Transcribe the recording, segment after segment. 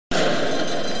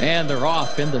And they're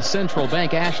off in the Central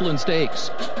Bank Ashland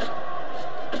Stakes.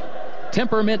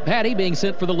 Temperament Patty being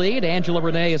sent for the lead. Angela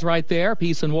Renee is right there.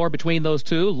 Peace and War between those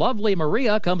two. Lovely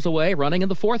Maria comes away running in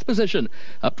the fourth position.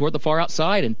 Up toward the far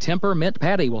outside, and Temperament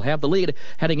Patty will have the lead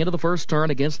heading into the first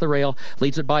turn against the rail.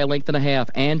 Leads it by a length and a half.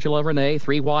 Angela Renee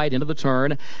 3 wide into the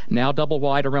turn. Now double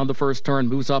wide around the first turn.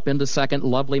 Moves up into second.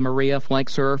 Lovely Maria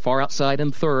flanks her far outside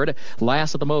in third.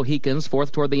 Last of the Mohicans,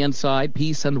 fourth toward the inside.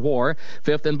 Peace and War.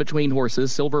 Fifth in between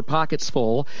horses. Silver Pockets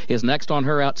Full is next on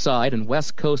her outside. And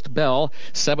West Coast Bell,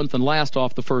 seventh and last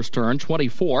off the first turn.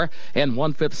 24 and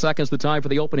 1/5 seconds the time for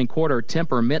the opening quarter.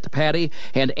 Temperament Patty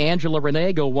and Angela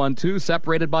Renee go 1-2,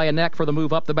 separated by a neck for the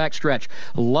move up the backstretch.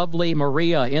 Lovely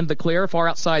Maria in the clear, far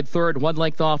outside third, 1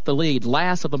 length off the lead.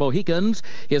 Last of the Mohicans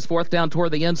is fourth down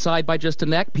toward the inside by just a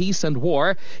neck. Peace and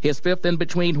War is fifth in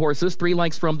between horses, 3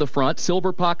 lengths from the front.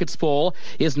 Silver Pockets Full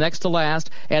is next to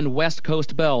last, and West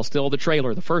Coast Bell still the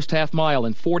trailer. The first half mile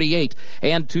in 48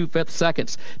 and 2/5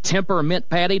 seconds. Temperament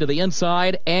Patty to the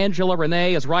inside. Angela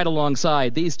Renee is right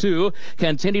alongside. These two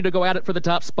continue to go at it for the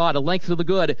top spot, a length to the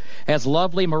good, as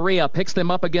Lovely Maria picks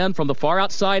them up again from the far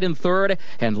outside in third,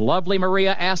 and Lovely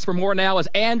Maria asks for more now as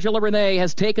Angela Renee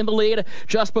has taken the lead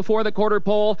just before the quarter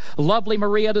pole. Lovely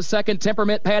Maria to second.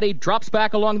 Temperament Patty drops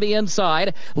back along the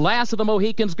inside. Last of the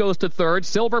Mohicans goes to third.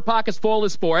 Silver Pockets Full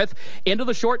is fourth. Into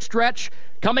the short stretch,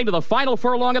 coming to the final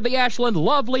furlong of the Ashland,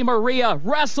 Lovely Maria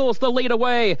wrestles the lead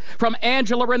away from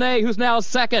Angela Renee, who's now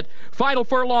second. Final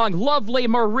furlong, Lovely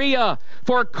Maria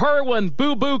for Kerwin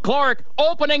Boo Boo Clark,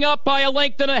 opening up by a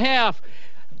length and a half.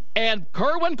 And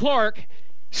Kerwin Clark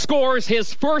scores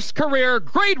his first career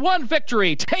Grade 1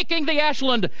 victory, taking the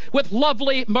Ashland with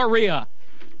Lovely Maria.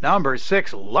 Number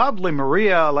 6, Lovely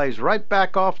Maria, lays right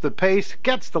back off the pace,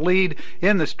 gets the lead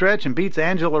in the stretch, and beats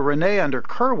Angela Renee under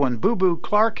Kerwin Boo Boo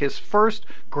Clark, his first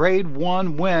Grade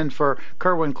 1 win for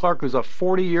Kerwin Clark, who's a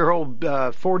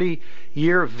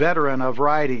 40-year veteran of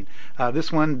riding.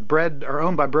 This one bred or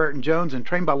owned by Brereton Jones and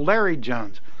trained by Larry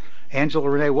Jones. Angela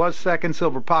Renee was second,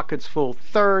 Silver Pockets Full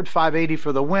third, 580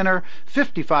 for the winner,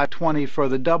 55.20 for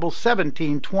the double,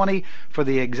 17.20 for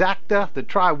the exacta, the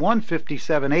try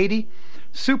 157.80.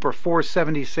 Super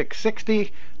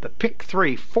 476.60, the pick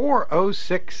 3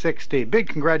 406.60. Big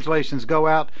congratulations go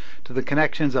out to the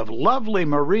connections of Lovely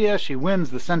Maria. She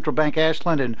wins the Central Bank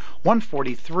Ashland in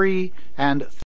 143 and